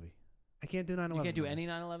 9/11 movie. I can't do 9/11. you can't do movie. any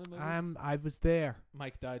 9/11 movies. I was there.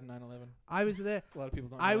 Mike died in 9/11. I was there. A lot of people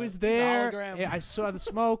don't. Know I that. was there. hologram. Yeah, I saw the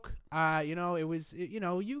smoke. It was.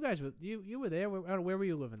 You guys were. You were there. Where were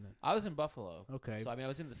you living then? I was in Buffalo. Okay, So I mean, I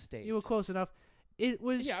was in the state. you were close enough. It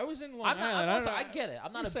was. Yeah, I was in Long I'm not. Island. I'm also, don't I know. get it.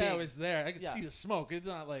 I'm not You a say big. I was there. I could Yeah. see the smoke. It's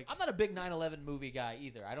not like. I'm not a big 9/11 movie guy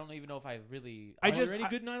either. I don't even know if I really. I Are just- there any I-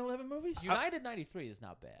 good 9/11 movies? United 93 is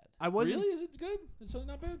not bad. I wasn't. Really? Is it good? It's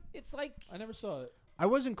not bad. It's like I never saw it. I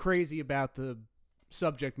wasn't crazy about the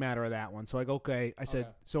subject matter of that one. So I go, okay. I said.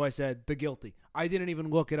 Okay. So I said The Guilty. I didn't even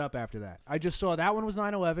look it up after that. I just saw that one was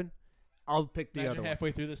 9/11. I'll pick the Imagine other one.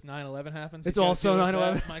 halfway through this 9/11 happens. It's you gotta also deal with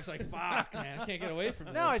 9/11. that. Mike's like, fuck, man, I can't get away from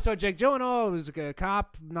this. No, I saw Jake Gyllenhaal. It was a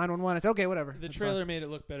cop. 911. I said, okay, whatever. The That's trailer fine. made it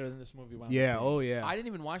look better than this movie wound Yeah. up being. Oh yeah. I didn't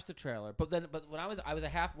even watch the trailer. But when I was a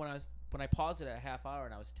half when I paused it at a half hour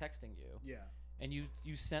and I was texting you yeah. and you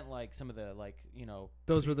sent like some of the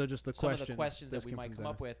Those were just the some questions. of the questions that we came might from come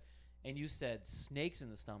Dennis. up with, and you said snakes in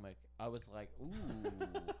the stomach. I was like, ooh,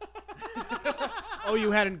 Oh,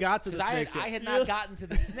 you hadn't got to the because snakes I yet. had not gotten to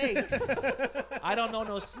the snakes. I don't know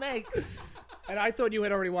no snakes. And I thought you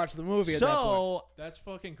had already watched the movie at that point. So That's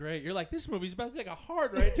fucking great. You're like, this movie's about to take a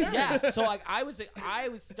hard right turn. yeah, so like I was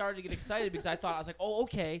starting to get excited because I was like, oh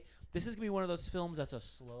okay, this is gonna be one of those films that's a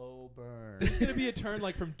slow burn. There's gonna be a turn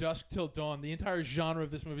like from dusk till dawn. The entire genre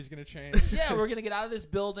of this movie is gonna change. Yeah, we're gonna get out of this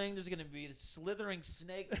building. There's gonna be slithering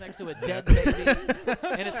snakes next to a dead baby,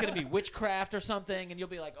 and it's gonna be witchcraft or something. And you'll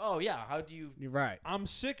be like, "Oh yeah, how do you?" You're right. I'm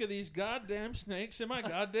sick of these goddamn snakes in my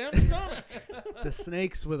goddamn stomach. The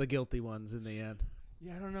snakes were the guilty ones in the end.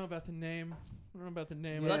 Yeah, I don't know about the name. I don't know about the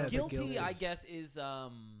name. Yeah, The the guilty, I guilties. guess, is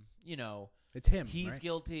It's him. he's right?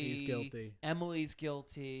 guilty. He's guilty. Emily's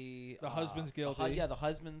guilty. The husband's guilty. Yeah, the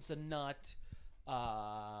husband's a nut.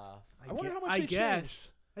 I wonder how much I they guess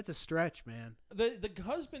changed. that's a stretch, man. The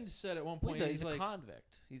husband said at one Well, point he's a like,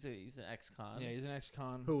 convict. He's an ex-con. yeah, he's an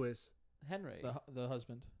ex-con. Who is? Henry. the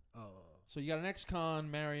husband. Oh. So you got an ex-con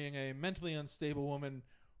marrying a mentally unstable woman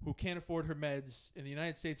who can't afford her meds in the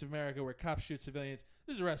United States of America, where cops shoot civilians.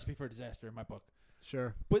 This is a recipe for disaster in my book.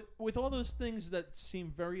 Sure. But with all those things that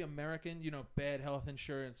seem very American, bad health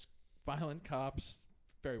insurance, violent cops,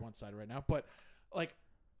 very one-sided right now. But like,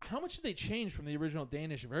 how much did they change from the original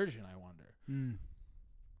Danish version? I wonder.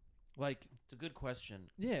 Like, It's a good question.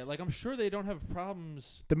 yeah, like I'm sure they don't have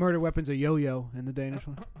problems. The murder weapon's a yo-yo in the Danish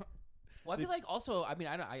one. Well, I feel like also. I mean,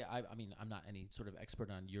 I mean, I'm not any sort of expert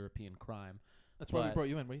on European crime, That's why we But- brought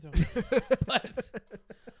you in. What are you talking about? but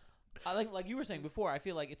I like you were saying before. I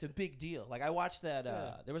feel like it's a big deal. Like I watched that.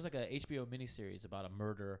 Yeah. There was like a HBO miniseries about a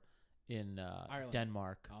murder in Ireland.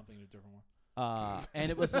 Denmark, I'm thinking of a different one.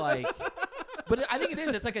 and it was like. But I think it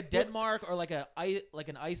is. It's like a Denmark or like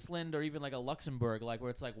an Iceland or even like a Luxembourg, like where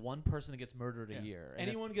it's like one person that gets murdered a Yeah. year. And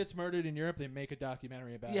Anyone gets murdered in Europe, they make a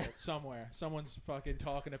documentary about Yeah. it somewhere. Someone's fucking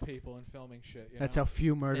talking to people and filming shit. That's know? how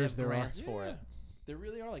few they murders have there are. grants for it. There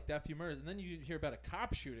really are like that few murders, and then you hear about a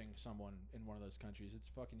cop shooting someone in one of those countries. It's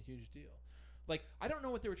a fucking huge deal. Like, I don't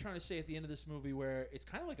know what they were trying to say at the end of this movie, where it's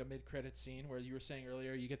kind of like a mid-credit scene where you were saying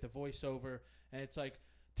earlier, you get the voiceover, and it's like,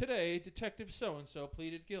 today, Detective so-and-so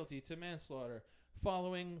pleaded guilty to manslaughter.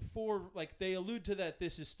 Following they allude to that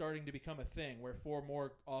this is starting to become a thing, where 4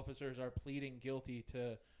 more officers are pleading guilty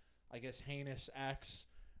to, I guess, heinous acts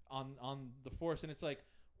on the force. And it's like,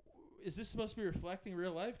 is this supposed to be reflecting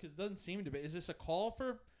real life? Because it doesn't seem to be. Is this a call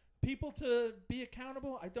for people to be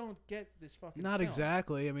accountable? I don't get this fucking Not film.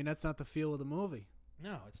 exactly. I mean, that's not the feel of the movie.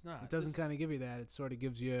 No, it's not. It doesn't This- kind of give you that. It sort of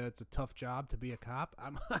gives you it's a tough job to be a cop.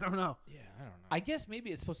 I don't know. Yeah, I don't know. I guess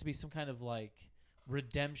maybe it's supposed to be some kind of like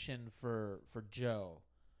redemption for Joe,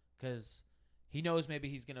 because he knows maybe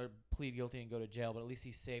he's gonna plead guilty and go to jail, but at least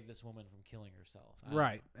he saved this woman from killing herself. I don't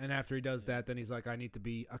Right. And after he does Yeah. that, then he's like, I need to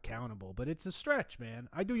be accountable. But it's a stretch, man.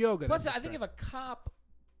 I do yoga. Plus, that's a I think if stretch. a cop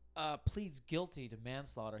pleads guilty to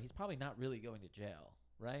manslaughter, he's probably not really going to jail,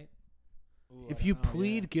 right? Ooh, if I you don't know,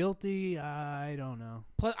 plead yeah. guilty, I don't know.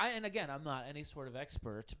 Plus, and again, I'm not any sort of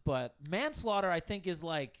expert, but manslaughter, I think, is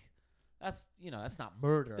like that's not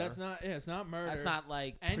murder. That's not. Yeah, it's not murder. That's not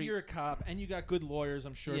like And you're a cop, and you got good lawyers,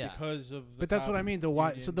 I'm sure, Yeah. because of. The But that's cop what I mean. The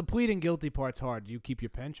why? So union. the pleading guilty part's hard. Do you keep your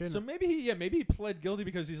pension? So maybe he pled guilty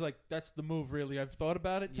because he's like, that's the move. Really, I've thought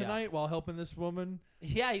about it Yeah. tonight while helping this woman.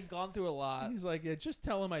 Yeah, he's gone through a lot. He's like, yeah, just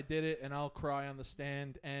tell him I did it, and I'll cry on the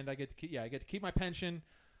stand, and I get to keep my pension.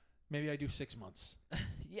 Maybe I do 6 months.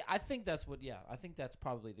 Yeah, I think that's what. Yeah, I think that's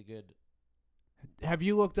probably the good. Have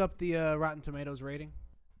you looked up the Rotten Tomatoes rating?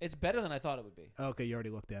 It's better than I thought it would be. Okay, you already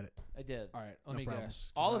looked at it. I did. All right, let No me problem. guess.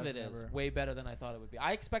 'cause All of I've it is never- way better than I thought it would be.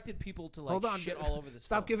 I expected people to like Hold on, shit dude. all over this.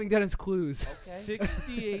 Stop film. giving Dennis clues. Okay.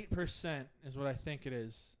 68% is what I think it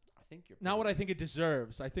is. I think you're. Not what I pretty- think it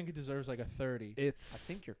deserves. I think it deserves like a 30. It's I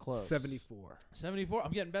think you're close. 74. 74.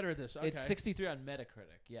 I'm getting better at this. Okay. It's 63 on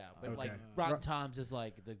Metacritic. Yeah, but like Okay. Rotten Ro- Tomatoes is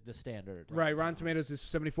like the standard. Right, Rotten Tomatoes is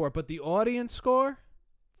 74, but the audience score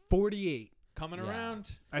 48. Coming Yeah.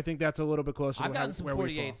 around. I think that's a little bit closer I've to gotten some where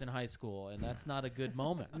we 48s in high school, and that's not a good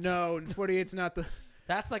moment. No, 48's not the.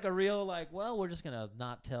 That's like a real like. Well, we're just gonna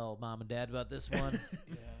not tell mom and dad about this one.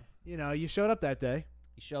 Yeah. You know, you showed up that day.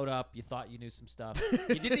 You showed up. You thought you knew some stuff.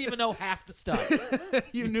 You didn't even know half the stuff.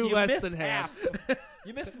 You knew You less missed than half.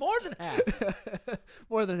 You missed more than half.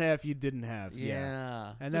 More than half you didn't have.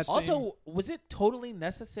 Yeah. And that's Also, was it totally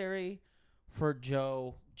necessary for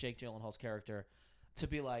Jake Gyllenhaal's character, to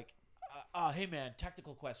be like, hey man,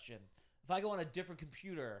 technical question. If I go on a different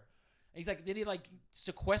computer, and he's like, did he like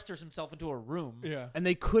sequesters himself into a room? Yeah. And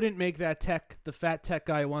they couldn't make the fat tech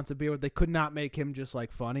guy who wants a beer. They could not make him just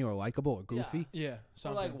like funny or likable or goofy. Yeah. So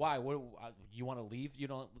Something. like, why? What, you want to leave? You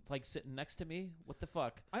don't like sitting next to me? What the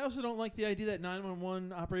fuck? I also don't like the idea that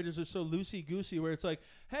 911 operators are so loosey-goosey, where it's like,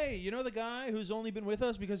 hey, you know the guy who's only been with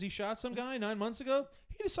us because he shot some guy 9 months ago?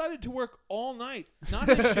 He decided to work all night, not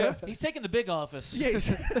his shift. He's taking the big office. Yeah,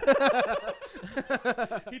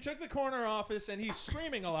 he took the corner office, and he's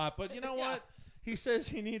screaming a lot, but you know Yeah. what? He says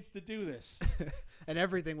he needs to do this. And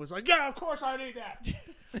everything was like, yeah, of course I need that.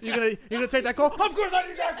 You're gonna take that call? Of course I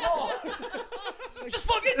need that call. Just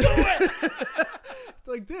fucking do it! It's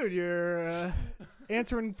like, dude, you're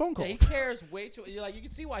answering phone Yeah, he calls. cares way too. Like, you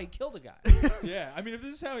can see why he killed a guy. Yeah, I mean, if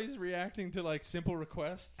this is how he's reacting to like simple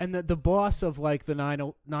requests, And the boss of like the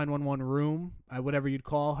 911 room, whatever you'd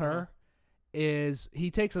call her, is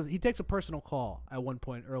he takes a personal call at one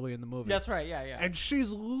point early in the movie. That's right. Yeah, yeah. And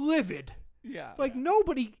she's livid. yeah. Like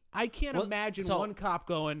nobody, I can't Well, imagine so- one cop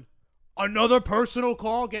going, another personal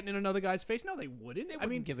call, getting in another guy's face. No, they wouldn't. They I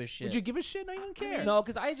wouldn't mean, give a shit. would you give a shit? No, you don't care. No,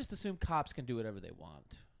 because I just assume cops can do whatever they want.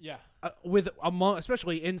 yeah,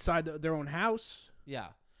 Especially inside their own house. Yeah.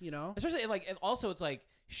 you know. Especially like, and also it's like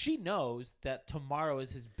she knows that tomorrow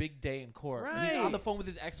is his big day in court. When he's on Right. the phone with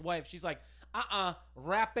his ex-wife. She's like,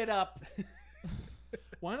 wrap it up.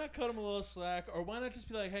 Why not cut him a little slack, or why not just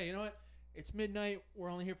be like, hey, you know what? It's midnight.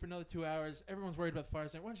 We're only here for another 2 hours. Everyone's worried about the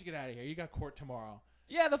fires. Why don't you get out of here? You got court tomorrow.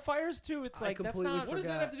 Yeah, the fires too. It's I like that's completely not. What does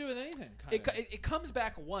that forgot. have to do with anything? It comes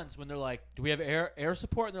back once when they're like, "Do we have air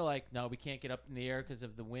support?" And they're like, "No, we can't get up in the air because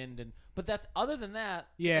of the wind." And but that's other than that.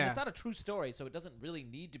 Yeah. and it's not a true story, so it doesn't really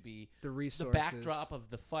need to be The the resources. backdrop of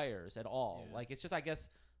the fires at all. Yeah. Like it's just, I guess,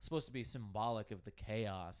 supposed to be symbolic of the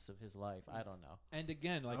chaos of his life. I don't know. And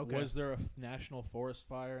again, like, Okay. was there a national forest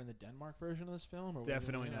fire in the Denmark version of this film? Or was it,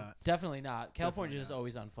 Definitely you know? not. Definitely not. California Definitely is not.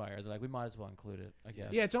 always on fire. They're like, we might as well include it. I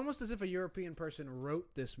guess. Yeah, it's almost as if a European person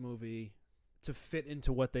wrote this movie to fit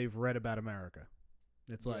into what they've read about America.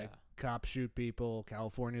 It's like Yeah. cops shoot people,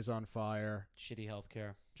 California's on fire, Shitty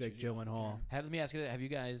healthcare. Jake Shitty Gyllenhaal. Let me ask you: have you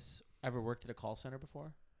guys ever worked at a call center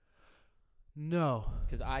before? No.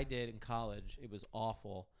 Because I did in college. It was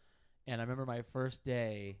awful. And I remember my first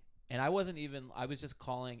day, and I wasn't even, I was just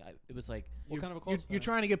calling. It was like, What kind of a call You're center?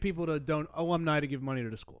 trying to get people to alumni to give money to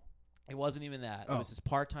the school. it wasn't even that. Oh. It was this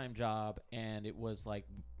part-time job, and it was like,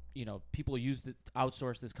 people used to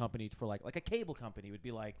outsource this company for like a cable company would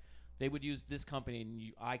be like, they would use this company, and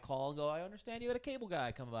I call and go, I understand you had a cable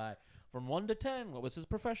guy come by from 1 to 10. What was his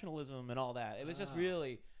professionalism and all that? It was just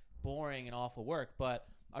really boring and awful work. But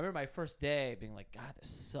I remember my first day being like, God, this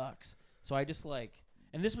sucks. So I just like,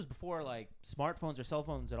 and this was before like smartphones or cell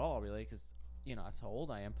phones at all, really, because that's how old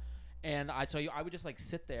I am. And I would just like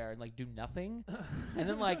sit there and like do nothing, and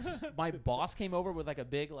then like my boss came over with like a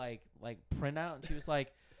big like printout, and she was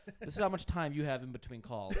like, "This is how much time you have in between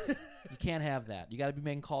calls. You can't have that. You got to be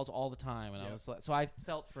making calls all the time." And I was like, so I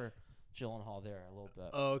felt for Gyllenhaal there a little bit.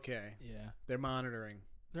 Okay. Yeah. They're monitoring.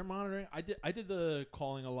 They're monitoring. I did the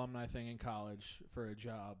calling alumni thing in college for a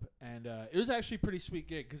job, and it was actually a pretty sweet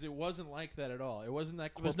gig because it wasn't like that at all. It wasn't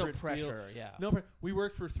that There was corporate no pressure. Yeah. No, we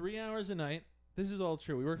worked for 3 hours a night. This is all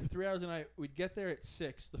true. We worked for 3 hours a night. We'd get there at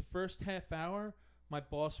 6. The first half hour, my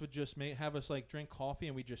boss would just have us like drink coffee,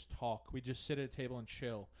 and we'd just talk. We'd just sit at a table and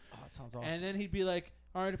chill. Oh, that sounds awesome. And then he'd be like,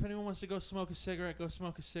 "All right, if anyone wants to go smoke a cigarette, go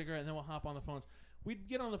smoke a cigarette," and then we'll hop on the phones. We'd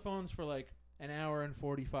get on the phones for like an hour and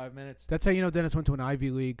 45 minutes. That's how you know Dennis went to an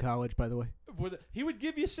Ivy League college, by the way. He would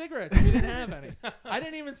give you cigarettes if you didn't have any. I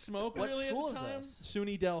didn't even smoke What really at school the is time. this?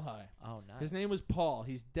 SUNY Delhi. Oh, nice. His name was Paul.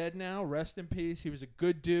 He's dead now. Rest in peace. He was a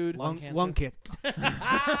good dude. Lung cancer? Lung kit. I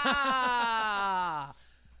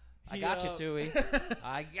He, got you, Tui.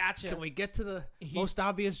 I got you. Can we get to the most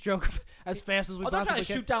obvious joke as fast as we I'm not trying possibly to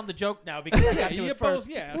can? shoot down the joke now because I got to you it both, first.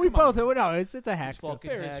 yeah. We come on. both. No, it's a hack. It's fucking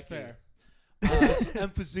Fair is hacky. fair.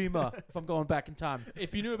 Emphysema. If I'm going back in time.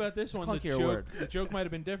 If you knew about this It's one, clunkier word. the joke might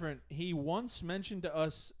have been different. He once mentioned to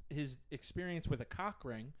us his experience with a cock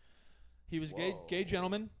ring. He was a gay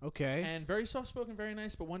gentleman Okay. and very soft spoken, very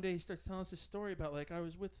nice. But one day he starts telling us this story about like I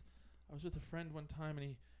was with a friend one time,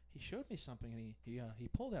 and he showed me something, and he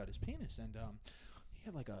pulled out his penis, and he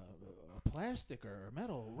had like a plastic or a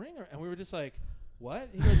metal ring, and we were just like, what?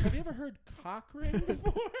 He goes, have you ever heard cock ring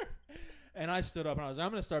before? And I stood up and I was like,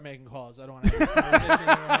 I'm going to start making calls. I don't want to have this conversation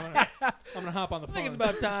anymore. I'm going to hop on the I phone. think it's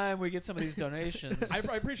about time we get some of these donations. I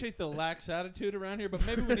appreciate the lax attitude around here, but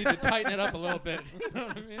maybe we need to tighten it up a little bit. You know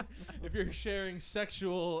what I mean? If you're sharing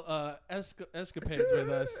sexual escapades with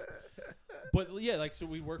us. But yeah, like, so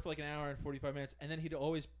we worked for like an hour and 45 minutes, and then he'd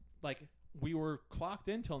always, like, we were clocked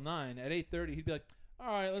in till 9. At 8:30, he'd be like, all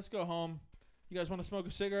right, let's go home. You guys want to smoke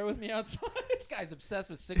a cigarette with me outside? This guy's obsessed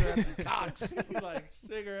with cigarettes and cocks. He liked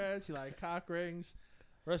cigarettes. He liked cock rings.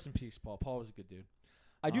 Rest in peace, Paul. Paul was a good dude.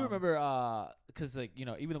 I do remember because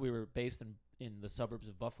even though we were based in the suburbs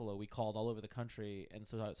of Buffalo, we called all over the country, and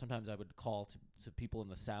so sometimes I would call to people in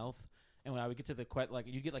the South. And when I would get to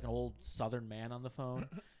you'd get like an old Southern man on the phone,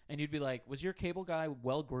 and you'd be like, "Was your cable guy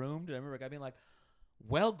well groomed?" And I remember a guy being like,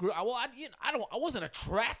 "Well groomed." Well, I wasn't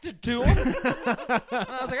attracted to him. And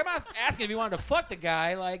I was like, I'm not asking if he wanted to fuck the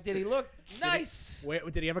guy. Like, did he look nice? Wait,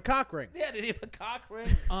 did he have a cock ring? Yeah, did he have a cock ring?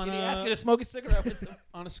 On Did he a- ask you to smoke a cigarette with him?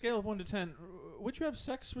 On a scale of 1 to 10, would you have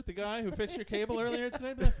sex with the guy who fixed your cable earlier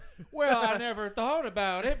today? Be like, well, I never thought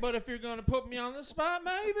about it, but if you're going to put me on the spot,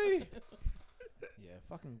 maybe. Yeah,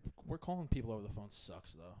 fucking, we're calling people over the phone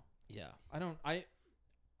sucks, though. Yeah.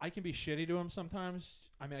 I can be shitty to him sometimes.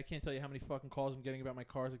 I mean, I can't tell you how many fucking calls I'm getting about my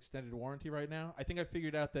car's extended warranty right now. I think I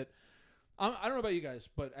figured out that I don't know about you guys,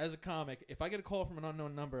 but as a comic, if I get a call from an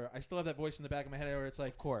unknown number, I still have that voice in the back of my head where it's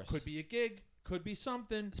like, Of course. could be a gig, Could be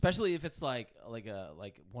something. Especially if it's like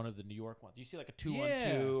one of the New York ones. You see like a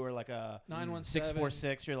 212 or like a 917.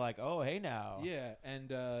 646. You're like, oh, hey now. Yeah,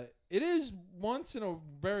 and it is once in a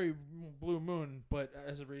very blue moon, but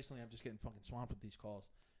as of recently, I'm just getting fucking swamped with these calls.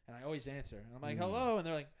 And I always answer. And I'm like, hello. And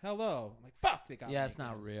they're like, hello. I'm like, fuck, they got me. Yeah, it's again.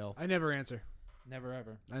 not real. I never answer. Never,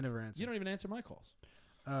 ever. I never answer. You don't even answer my calls.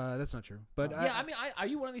 That's not true. But Yeah, I mean, are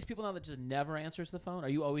you one of these people now that just never answers the phone? Are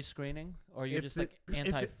you always screening? Or are you If just it- like if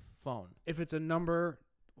it- anti-phone? if it's a number,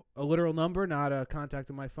 a literal number, not a contact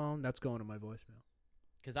on my phone, that's going to my voicemail.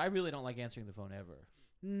 Because I really don't like answering the phone ever.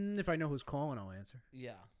 If I know who's calling, I'll answer.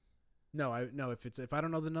 Yeah. No, if I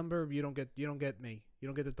don't know the number, you don't get me. You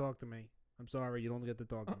don't get to talk to me. I'm sorry, you don't get to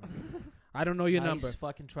talk to me. I don't know your Nice number.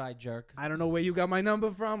 fucking try, jerk. I don't know where you got my number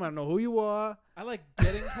from. I don't know who you are. I like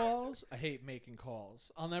getting calls. I hate making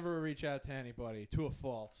calls. I'll never reach out to anybody to a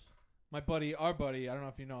fault. Our buddy, I don't know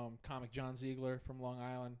if you know him, comic John Ziegler from Long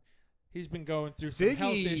Island. He's been going through some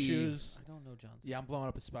health Ziggy. issues. I don't know Johnson. Yeah, I'm blowing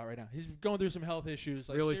up his spot right now. He's going through some health issues,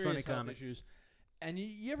 like Really serious funny health comic. issues. And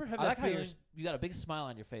you ever have I that like how feeling? you got a big smile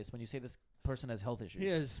on your face when you say this person has health issues. He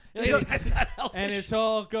is. You're like, this guy's got health And issues. it's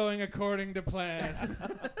all going according to plan.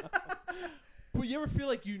 But you ever feel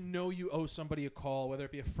like you owe somebody a call, whether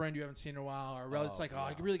it be a friend you haven't seen in a while or a relative? It's like,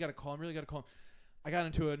 I really got to call him. I got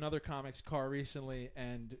into another comics car recently,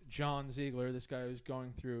 and John Ziegler, this guy who's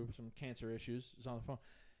going through some cancer issues, is on the phone.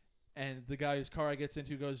 And the guy whose car I gets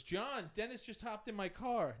into goes, John, Dennis just hopped in my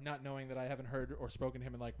car, not knowing that I haven't heard or spoken to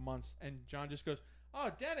him in like months. And John just goes, oh,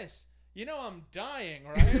 Dennis, you know I'm dying,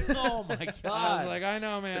 right? Oh my god! I was like, I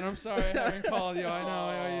know, man. I'm sorry I haven't called you. I know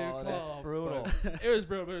I owe you a Oh, call. that's brutal. But it was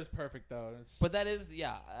brutal, but it was perfect, though. But that is,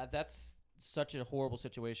 that's such a horrible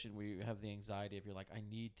situation where you have the anxiety if you're like, I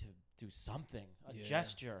need to do something, a Yeah.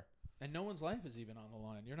 gesture. And no one's life is even on the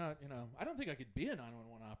line. You're not, I don't think I could be a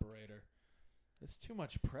 911 operator. It's too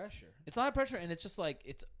much pressure. It's a lot of pressure, and it's just like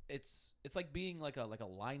it's like being like a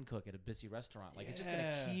line cook at a busy restaurant. Like it's just gonna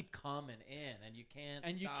Yeah. keep coming in, and you can't.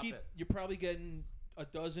 And stop it. you're probably getting a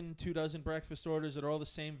dozen, 2 dozen breakfast orders that are all the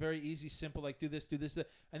same, very easy, simple, like do this, that.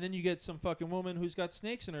 And then you get some fucking woman who's got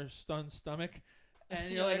snakes in her stunned stomach.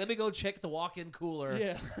 And you're like, let me go check the walk-in cooler.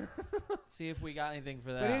 yeah. See if we got anything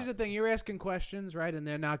for that. But here's the thing: you're asking questions, right? And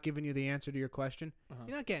they're not giving you the answer to your question. Uh-huh.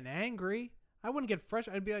 You're not getting angry. I wouldn't get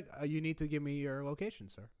frustrated. I'd be like, you need to give me your location,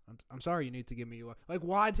 sir. I'm sorry, you need to give me your like.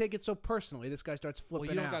 Why take it so personally? This guy starts flipping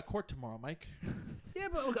Well, you don't out. got court tomorrow, Mike. Yeah,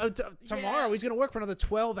 but tomorrow he's gonna work for another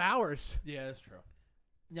 12 hours. Yeah, that's true.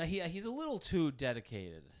 No, he's a little too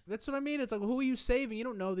dedicated, That's what I mean. It's like, who are you saving? You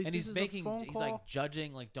don't know these. and this he's is a phone he's call. like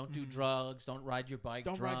judging, like don't do drugs, don't ride your bike,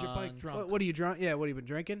 Don't drunk. ride your bike drunk. What are you drunk? Yeah, what have you been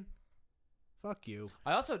drinking? Fuck you.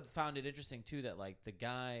 I also found it interesting too that like the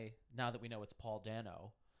guy, now that we know it's Paul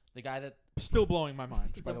Dano, the guy that Still blowing my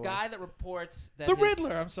mind. by the the guy way. that reports that The his-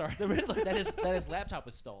 Riddler. I'm sorry. the Riddler that his laptop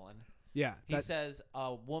was stolen. Yeah, He says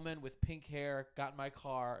a woman with pink hair got in my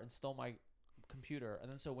car and stole my computer. And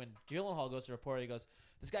then so when Gyllenhaal goes to report it, he goes,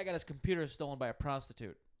 this guy got his computer stolen by a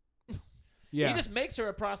prostitute. yeah. He just makes her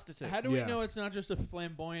a prostitute. How do we Yeah. know it's not just a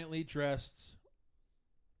flamboyantly dressed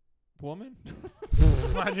woman?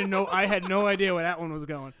 I didn't know. I had no idea where that one was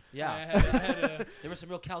going. Yeah. I had a, There was some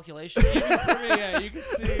real calculation. even for me, yeah, you could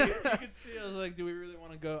see. I was like, do we really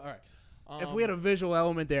want to go? All right. If we had a visual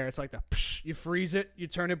element there, it's like the psh, you freeze it, you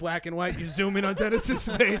turn it black and white, you zoom in on Dennis's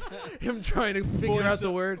face, him trying to figure out the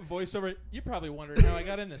word. voiceover, you're probably wondering how I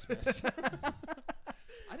got in this mess.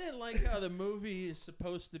 I didn't like how the movie is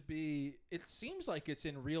supposed to be. It seems like it's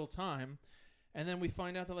in real time, and then we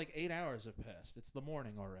find out that like 8 hours have passed. It's the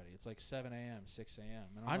morning already. It's like 7 a.m., 6 a.m.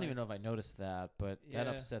 And I don't even know if I noticed that, but that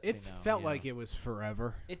Yeah. upsets It me now. felt yeah. like it was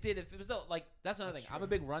forever. It did. If it was like that's another That's thing. I'm true. a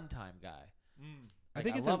big runtime guy. I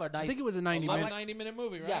think it's love a, a nice. I think it was a I 90 love a minute. 90-minute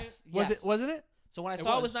movie, right? Yes. Was yes. it? Wasn't it? So when I It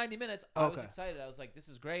saw it was. was 90 minutes, I was Okay. excited. I was like, "This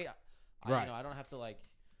is great." Right. I don't have to like.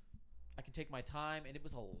 I can take my time, and it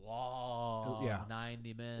was a long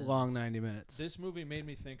 90 minutes. Long 90 minutes. This movie made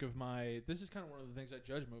me think of my. This is kind of one of the things I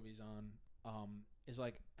judge movies on. Is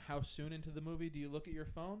like how soon into the movie do you look at your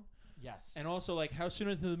phone, Yes. and also like how soon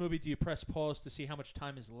into the movie do you press pause to see how much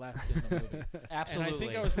time is left in the movie. absolutely. And I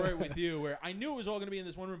think I was right with you, where I knew it was all going to be in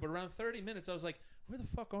this one room, but around 30 minutes, I was like, where the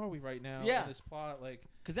fuck are we right now Yeah. in this plot? Like,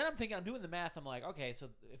 Because then I'm thinking, I'm doing the math. I'm like, okay, so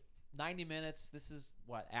if 90 minutes, this is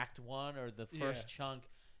what, Act 1 or the first chunk.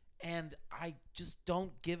 And I just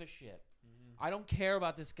don't give a shit. I don't care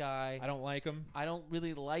about this guy. I don't like him. I don't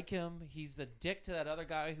really like him. He's a dick to that other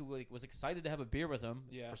guy who like, was excited to have a beer with him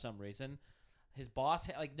for some reason. His boss,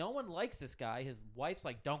 like, no one likes this guy. His wife's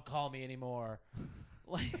like, don't call me anymore.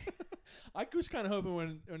 Like, I was kind of hoping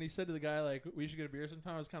when he said to the guy, like, we should get a beer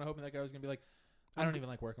sometime, I was kind of hoping that guy was going to be like, I don't even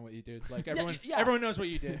like working with you, dude. Like everyone, yeah. everyone knows what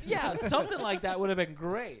you did. Yeah, something like that would have been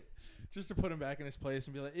great. Just to put him back in his place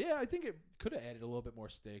and be like, yeah, I think it could have added a little bit more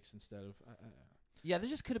stakes instead of. Yeah, there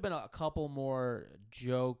just could have been a couple more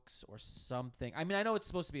jokes or something. I mean, I know it's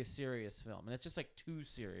supposed to be a serious film, and it's just like too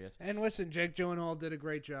serious. And listen, Jake Gyllenhaal did a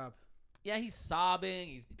great job. Yeah, he's sobbing,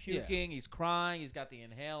 he's puking, he's crying, he's got the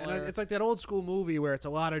inhaler. And it's like that old school movie where it's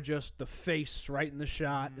a lot of just the face right in the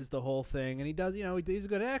shot is the whole thing. And he does, he's a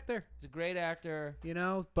good actor. He's a great actor.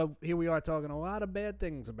 But here we are talking a lot of bad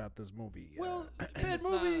things about this movie. Well, It's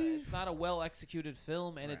not a well executed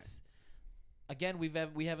film, and it's again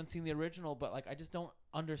we haven't seen the original, but like I just don't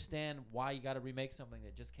understand why you got to remake something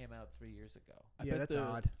that just came out 3 years ago. That's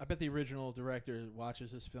odd. I bet the original director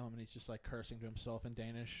watches this film and he's just like cursing to himself in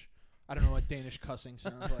Danish. I don't know what Danish cussing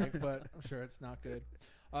sounds like, but I'm sure it's not good.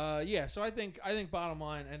 So I think bottom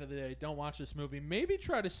line, end of the day, don't watch this movie. Maybe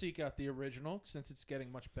try to seek out the original since it's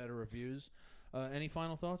getting much better reviews. Any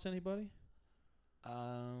final thoughts, anybody?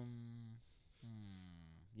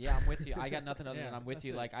 Yeah, I'm with you. I got nothing other Yeah, than I'm with that's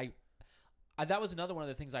you. it. Like I that was another one of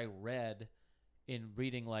the things I read in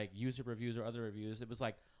reading like user reviews or other reviews. It was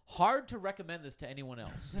like hard to recommend this to anyone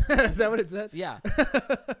else. Is that what it said? Yeah.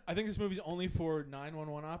 I think this movie's only for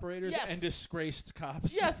 911 operators Yes. and disgraced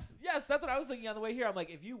cops. Yes, that's what I was thinking on the way here. I'm like,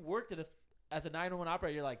 if you worked as a 911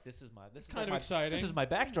 operator, you're like, this is kind of exciting. This is my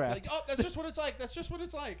backdraft. Like, oh, that's just what it's like. That's just what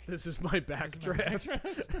it's like. This is my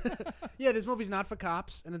backdraft. Yeah, this movie's not for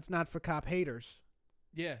cops, and it's not for cop haters.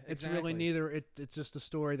 Yeah, It's exactly. really neither. It's just a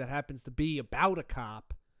story that happens to be about a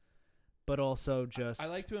cop, but also just. I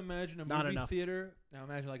like to imagine a not movie enough. theater. Now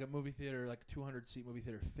imagine like a movie theater, like a 200-seat movie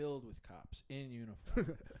theater filled with cops in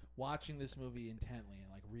uniform, watching this movie intently and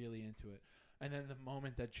like really into it. And then the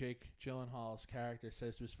moment that Jake Gyllenhaal's character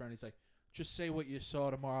says to his friend, he's like, "Just say what you saw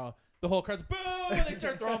tomorrow." The whole crowd's boom, and they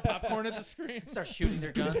start throwing popcorn at the screen. Start shooting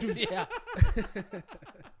their guns. Yeah.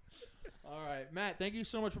 All right, Matt. Thank you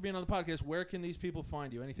so much for being on the podcast. Where can these people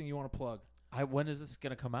find you? Anything you want to plug? When is this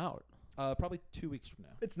gonna come out? Probably 2 weeks from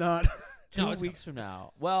now. It's not. 2 it's weeks from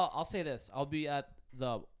now. Well, I'll say this. I'll be at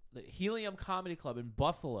the Helium Comedy Club in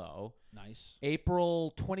Buffalo, Nice.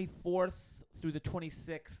 April 24th through the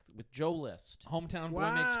 26th with Joe List. Hometown boy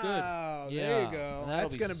makes good. Wow, Yeah, there you go. and that'll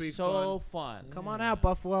That's gonna be so fun. fun. Come on Yeah. out,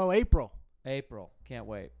 Buffalo, April. April. Can't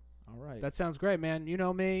wait. All right. That sounds great, man. You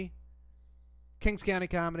know me. Kings County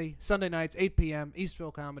Comedy, Sunday nights, 8 p.m.,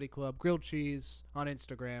 Eastville Comedy Club, Grilled Cheese on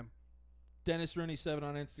Instagram. Dennis Rooney 7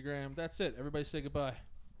 on Instagram. That's it. Everybody say goodbye.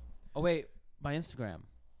 Oh wait, my Instagram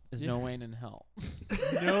is Yeah. No Wayne in Hell.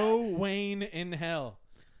 No Wayne in hell.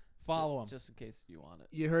 Follow him. Just in case you want it.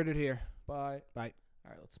 You heard it here. Bye. All right,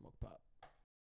 let's smoke pot.